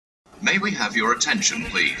May we have your attention,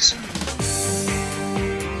 please?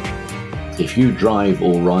 If you drive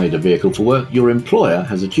or ride a vehicle for work, your employer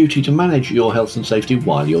has a duty to manage your health and safety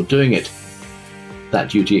while you're doing it. That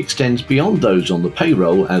duty extends beyond those on the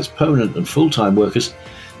payroll as permanent and full-time workers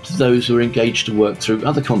to those who are engaged to work through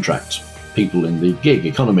other contracts, people in the gig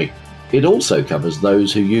economy. It also covers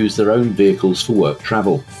those who use their own vehicles for work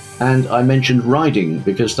travel. And I mentioned riding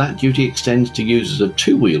because that duty extends to users of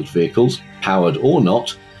two-wheeled vehicles, powered or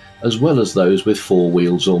not, as well as those with four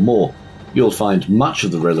wheels or more. You'll find much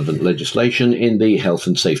of the relevant legislation in the Health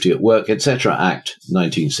and Safety at Work, etc. Act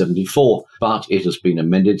 1974, but it has been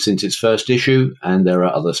amended since its first issue, and there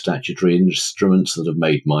are other statutory instruments that have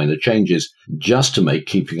made minor changes, just to make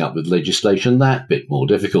keeping up with legislation that bit more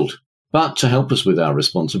difficult. But to help us with our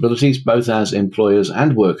responsibilities, both as employers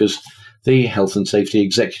and workers, the Health and Safety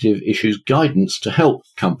Executive issues guidance to help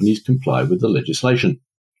companies comply with the legislation.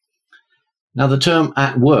 Now, the term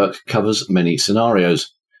at work covers many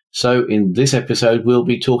scenarios. So in this episode, we'll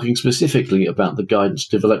be talking specifically about the guidance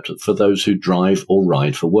developed for those who drive or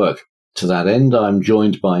ride for work. To that end, I'm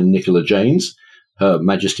joined by Nicola Janes, Her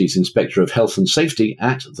Majesty's Inspector of Health and Safety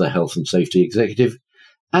at the Health and Safety Executive,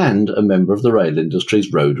 and a member of the rail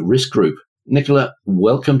industry's Road Risk Group. Nicola,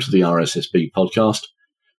 welcome to the RSSB podcast.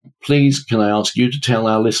 Please, can I ask you to tell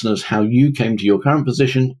our listeners how you came to your current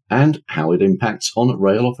position and how it impacts on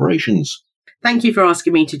rail operations? Thank you for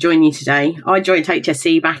asking me to join you today. I joined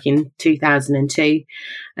HSE back in 2002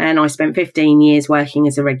 and I spent 15 years working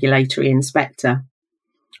as a regulatory inspector.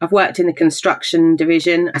 I've worked in the construction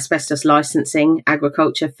division, asbestos licensing,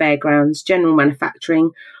 agriculture, fairgrounds, general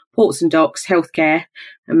manufacturing, ports and docks, healthcare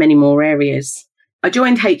and many more areas. I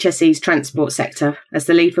joined HSE's transport sector as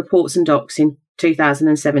the lead for ports and docks in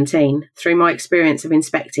 2017 through my experience of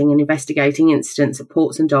inspecting and investigating incidents at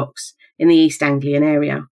ports and docks in the East Anglian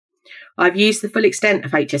area. I've used the full extent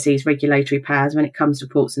of HSE's regulatory powers when it comes to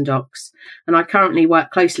ports and docks, and I currently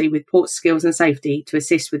work closely with Ports Skills and Safety to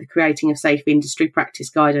assist with the creating of safe industry practice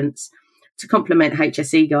guidance to complement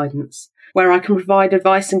HSE guidance, where I can provide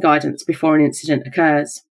advice and guidance before an incident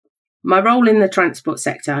occurs. My role in the transport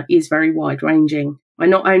sector is very wide-ranging. I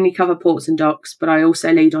not only cover ports and docks, but I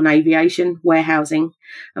also lead on aviation, warehousing,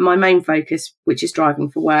 and my main focus, which is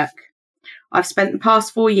driving for work. I've spent the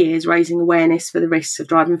past 4 years raising awareness for the risks of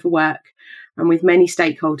driving for work and with many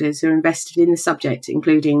stakeholders who are invested in the subject,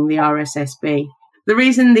 including the RSSB. The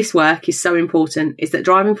reason this work is so important is that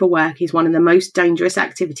driving for work is one of the most dangerous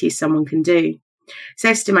activities someone can do. It's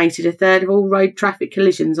estimated a third of all road traffic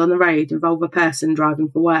collisions on the road involve a person driving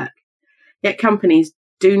for work. Yet companies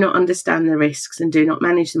do not understand the risks and do not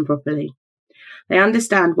manage them properly. They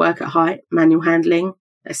understand work at height, manual handling,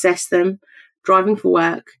 assess them. Driving for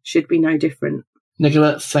work should be no different.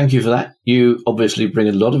 Nicola, thank you for that. You obviously bring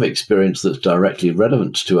a lot of experience that's directly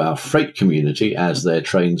relevant to our freight community as their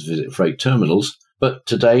trains visit freight terminals. But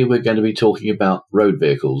today we're going to be talking about road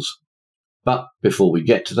vehicles. But before we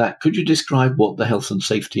get to that, could you describe what the Health and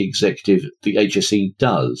Safety Executive, the HSE,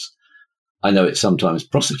 does? I know it sometimes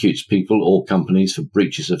prosecutes people or companies for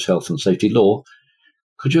breaches of health and safety law.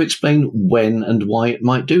 Could you explain when and why it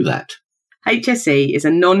might do that? HSE is a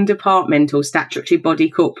non-departmental statutory body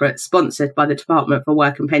corporate sponsored by the Department for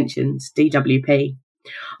Work and Pensions, DWP.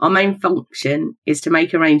 Our main function is to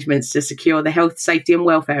make arrangements to secure the health, safety and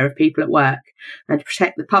welfare of people at work and to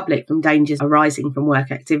protect the public from dangers arising from work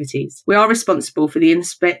activities. We are responsible for the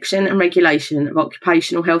inspection and regulation of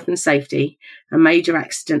occupational health and safety and major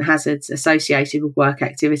accident hazards associated with work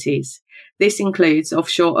activities. This includes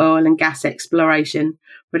offshore oil and gas exploration,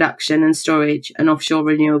 production and storage, and offshore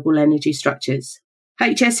renewable energy structures.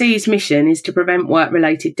 HSE's mission is to prevent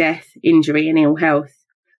work-related death, injury and ill health.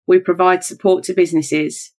 We provide support to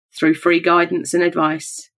businesses through free guidance and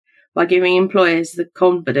advice by giving employers the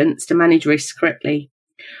confidence to manage risks correctly.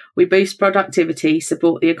 We boost productivity,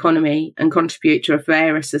 support the economy and contribute to a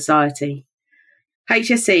fairer society.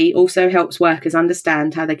 HSE also helps workers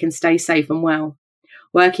understand how they can stay safe and well.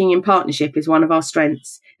 Working in partnership is one of our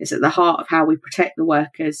strengths. It's at the heart of how we protect the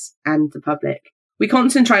workers and the public. We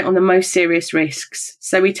concentrate on the most serious risks,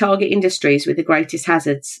 so we target industries with the greatest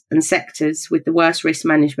hazards and sectors with the worst risk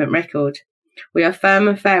management record. We are firm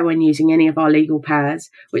and fair when using any of our legal powers,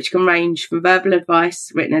 which can range from verbal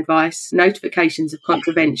advice, written advice, notifications of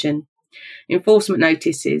contravention, enforcement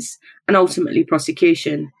notices, and ultimately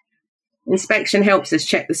prosecution. Inspection helps us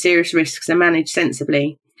check the serious risks and manage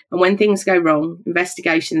sensibly. And when things go wrong,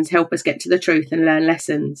 investigations help us get to the truth and learn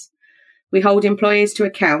lessons. We hold employers to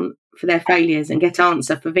account for their failures and get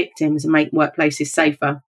answer for victims and make workplaces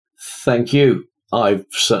safer. Thank you. I've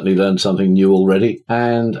certainly learned something new already,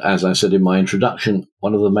 and as I said in my introduction,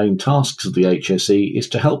 one of the main tasks of the HSE is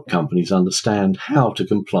to help companies understand how to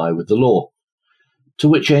comply with the law, to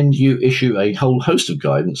which end you issue a whole host of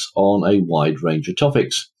guidance on a wide range of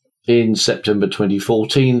topics. In September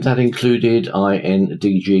 2014, that included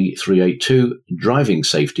INDG 382, Driving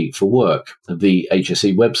Safety for Work. The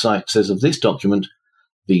HSE website says of this document,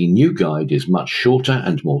 the new guide is much shorter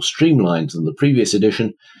and more streamlined than the previous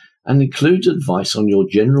edition, and includes advice on your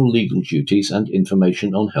general legal duties and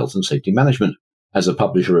information on health and safety management. As a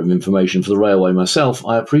publisher of information for the railway myself,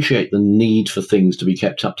 I appreciate the need for things to be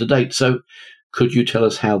kept up to date. So could you tell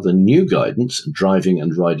us how the new guidance, Driving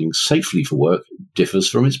and Riding Safely for Work, differs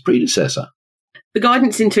from its predecessor? The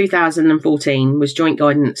guidance in 2014 was joint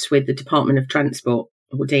guidance with the Department of Transport,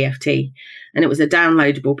 or DfT, and it was a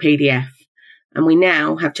downloadable PDF. And we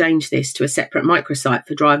now have changed this to a separate microsite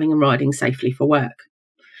for driving and riding safely for work.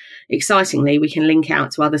 Excitingly, we can link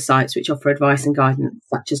out to other sites which offer advice and guidance,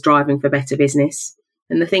 such as Driving for Better Business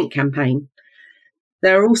and the Think campaign.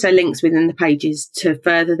 There are also links within the pages to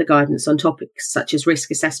further the guidance on topics such as risk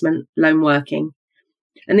assessment, lone working,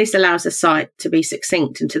 and this allows the site to be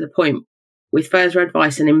succinct and to the point, with further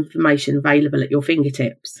advice and information available at your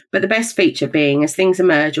fingertips. But the best feature being, as things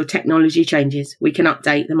emerge or technology changes, we can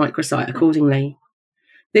update the microsite accordingly.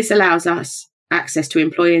 This allows us access to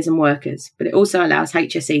employers and workers, but it also allows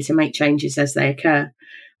HSE to make changes as they occur.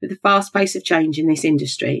 With the fast pace of change in this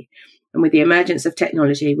industry, and with the emergence of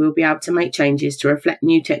technology, we'll be able to make changes to reflect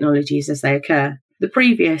new technologies as they occur. The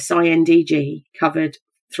previous INDG covered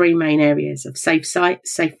 3 main areas of safe site,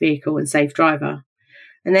 safe vehicle and safe driver,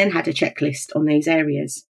 and then had a checklist on these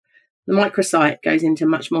areas. The microsite goes into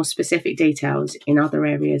much more specific details in other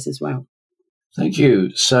areas as well. Thank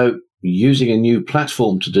you. So, using a new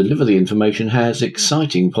platform to deliver the information has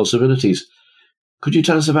exciting possibilities. Could you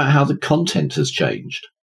tell us about how the content has changed?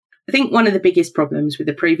 I think one of the biggest problems with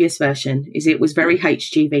the previous version is it was very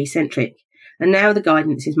HGV-centric, and now the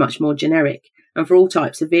guidance is much more generic and for all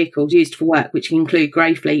types of vehicles used for work, which include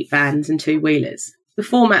grey fleet vans and two-wheelers. The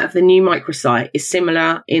format of the new microsite is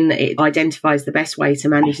similar in that it identifies the best way to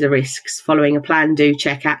manage the risks following a plan, do,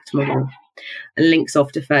 check, act model, and links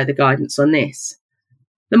off to further guidance on this.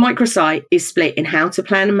 The microsite is split in how to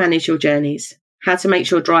plan and manage your journeys, how to make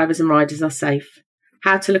sure drivers and riders are safe,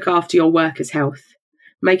 how to look after your workers' health,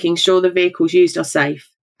 making sure the vehicles used are safe,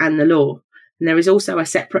 and the law. And there is also a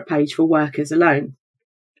separate page for workers alone.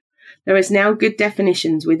 There is now good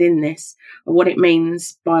definitions within this of what it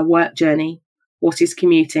means by work journey, what is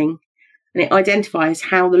commuting, and it identifies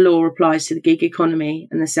how the law applies to the gig economy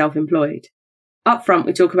and the self-employed. Up front,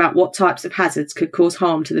 we talk about what types of hazards could cause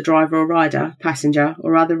harm to the driver or rider, passenger,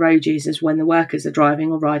 or other road users when the workers are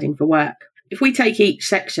driving or riding for work. If we take each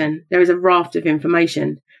section, there is a raft of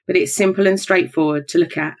information, but it's simple and straightforward to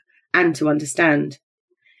look at and to understand.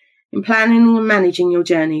 In planning and managing your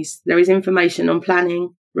journeys, there is information on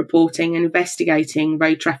planning, reporting and investigating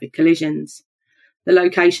road traffic collisions, the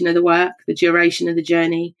location of the work, the duration of the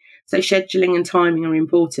journey, so scheduling and timing are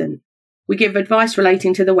important. We give advice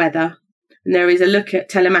relating to the weather, and there is a look at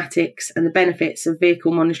telematics and the benefits of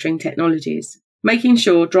vehicle monitoring technologies. Making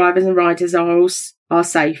sure drivers and riders are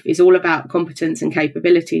safe is all about competence and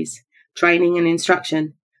capabilities, training and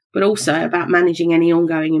instruction, but also about managing any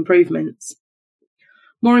ongoing improvements.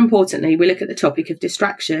 More importantly, we look at the topic of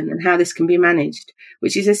distraction and how this can be managed,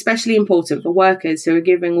 which is especially important for workers who are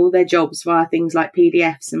giving all their jobs via things like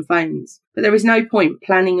PDFs and phones. But there is no point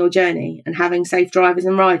planning your journey and having safe drivers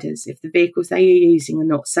and riders if the vehicles they are using are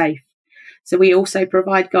not safe. So we also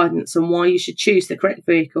provide guidance on why you should choose the correct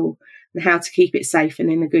vehicle and how to keep it safe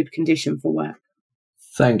and in a good condition for work.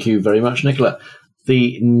 Thank you very much, Nicola.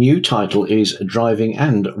 The new title is Driving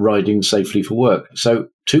and Riding Safely for Work, so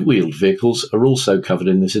two-wheeled vehicles are also covered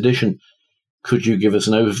in this edition. Could you give us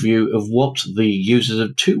an overview of what the users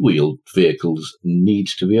of two-wheeled vehicles need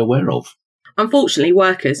to be aware of? Unfortunately,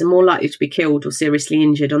 workers are more likely to be killed or seriously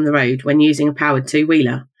injured on the road when using a powered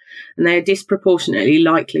two-wheeler, and they are disproportionately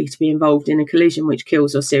likely to be involved in a collision which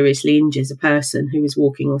kills or seriously injures a person who is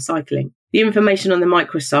walking or cycling. The information on the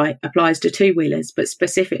microsite applies to two-wheelers, but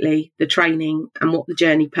specifically the training and what the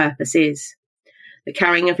journey purpose is. The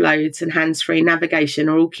carrying of loads and hands-free navigation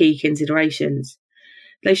are all key considerations.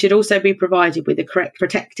 They should also be provided with the correct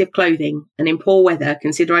protective clothing, and in poor weather,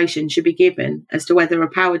 consideration should be given as to whether a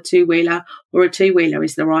powered two-wheeler or a two-wheeler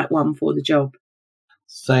is the right one for the job.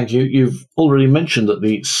 Thank you. You've already mentioned that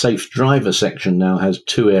the Safe Driver section now has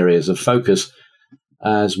 2 areas of focus,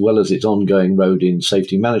 as well as its ongoing road in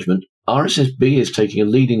safety management. RSSB is taking a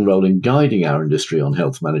leading role in guiding our industry on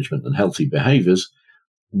health management and healthy behaviours.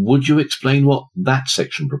 Would you explain what that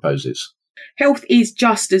section proposes? Health is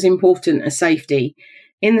just as important as safety.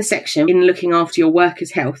 In the section, in looking after your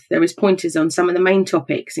workers' health, there is pointers on some of the main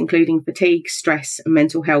topics, including fatigue, stress, and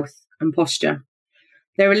mental health and posture.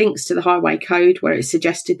 There are links to the Highway Code where it's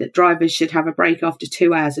suggested that drivers should have a break after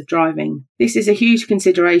 2 hours of driving. This is a huge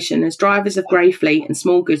consideration as drivers of grey fleet and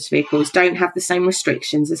small goods vehicles don't have the same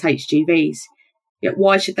restrictions as HGVs. Yet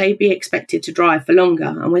why should they be expected to drive for longer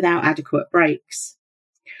and without adequate breaks?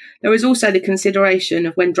 There is also the consideration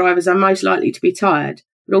of when drivers are most likely to be tired,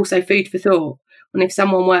 but also food for thought. And if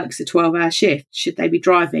someone works a 12-hour shift, should they be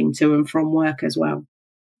driving to and from work as well?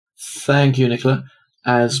 Thank you, Nicola.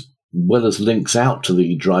 As well as links out to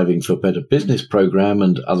the Driving for Better Business programme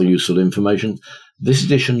and other useful information, this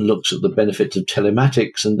edition looks at the benefits of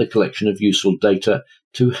telematics and the collection of useful data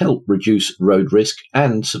to help reduce road risk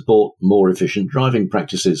and support more efficient driving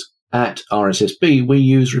practices. At RSSB, we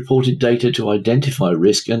use reported data to identify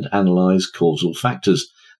risk and analyse causal factors,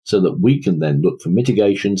 so that we can then look for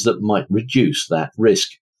mitigations that might reduce that risk.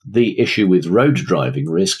 The issue with road driving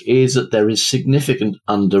risk is that there is significant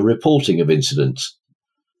under-reporting of incidents.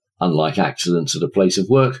 Unlike accidents at a place of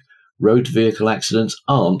work, road vehicle accidents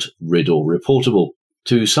aren't RID or reportable.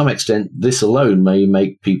 To some extent, this alone may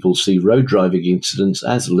make people see road driving incidents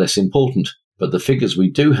as less important, but the figures we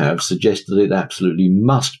do have suggest that it absolutely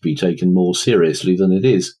must be taken more seriously than it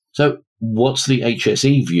is. So, what's the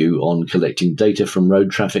HSE view on collecting data from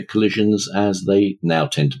road traffic collisions, as they now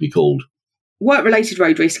tend to be called? Work-related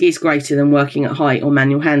road risk is greater than working at height or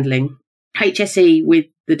manual handling. HSE, with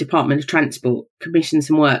the Department of Transport, commissioned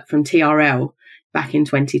some work from TRL back in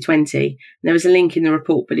 2020. There is a link in the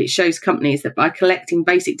report, but it shows companies that by collecting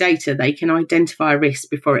basic data, they can identify a risk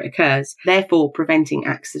before it occurs, therefore preventing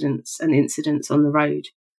accidents and incidents on the road.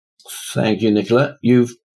 Thank you, Nicola.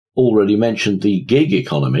 You've already mentioned the gig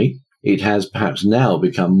economy. It has perhaps now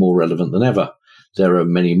become more relevant than ever. There are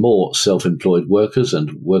many more self-employed workers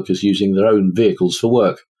and workers using their own vehicles for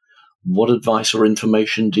work. What advice or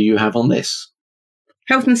information do you have on this?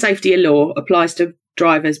 Health and safety law applies to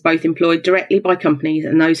drivers both employed directly by companies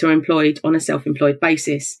and those who are employed on a self-employed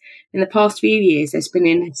basis. In the past few years, there's been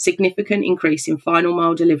a significant increase in final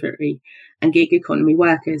mile delivery and gig economy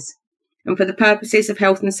workers. And for the purposes of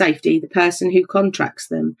health and safety, the person who contracts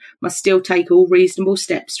them must still take all reasonable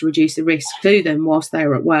steps to reduce the risk to them whilst they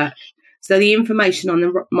are at work. So the information on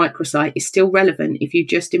the microsite is still relevant if you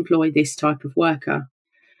just employ this type of worker.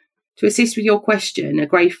 To assist with your question, a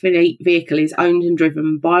grey fleet vehicle is owned and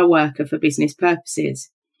driven by a worker for business purposes.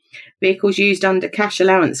 Vehicles used under cash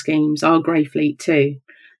allowance schemes are grey fleet too.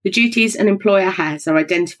 The duties an employer has are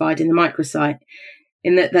identified in the microsite,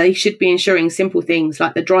 in that they should be ensuring simple things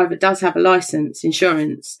like the driver does have a licence,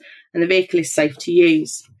 insurance, and the vehicle is safe to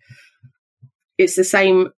use. It's the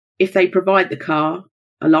same if they provide the car,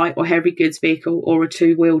 a light or heavy goods vehicle, or a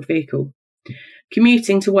two-wheeled vehicle.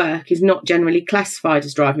 Commuting to work is not generally classified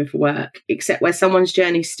as driving for work, except where someone's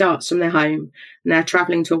journey starts from their home and they're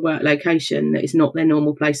travelling to a work location that is not their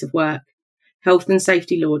normal place of work. Health and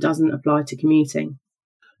safety law doesn't apply to commuting.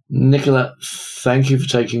 Nicola, thank you for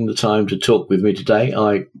taking the time to talk with me today.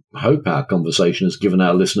 I hope our conversation has given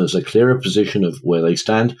our listeners a clearer position of where they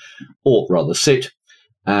stand, or rather sit,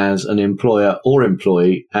 as an employer or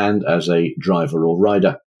employee and as a driver or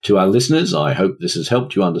rider. To our listeners, I hope this has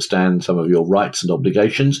helped you understand some of your rights and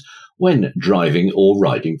obligations when driving or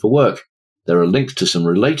riding for work. There are links to some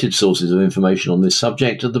related sources of information on this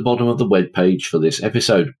subject at the bottom of the webpage for this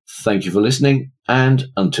episode. Thank you for listening, and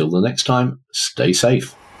until the next time, stay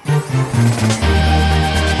safe.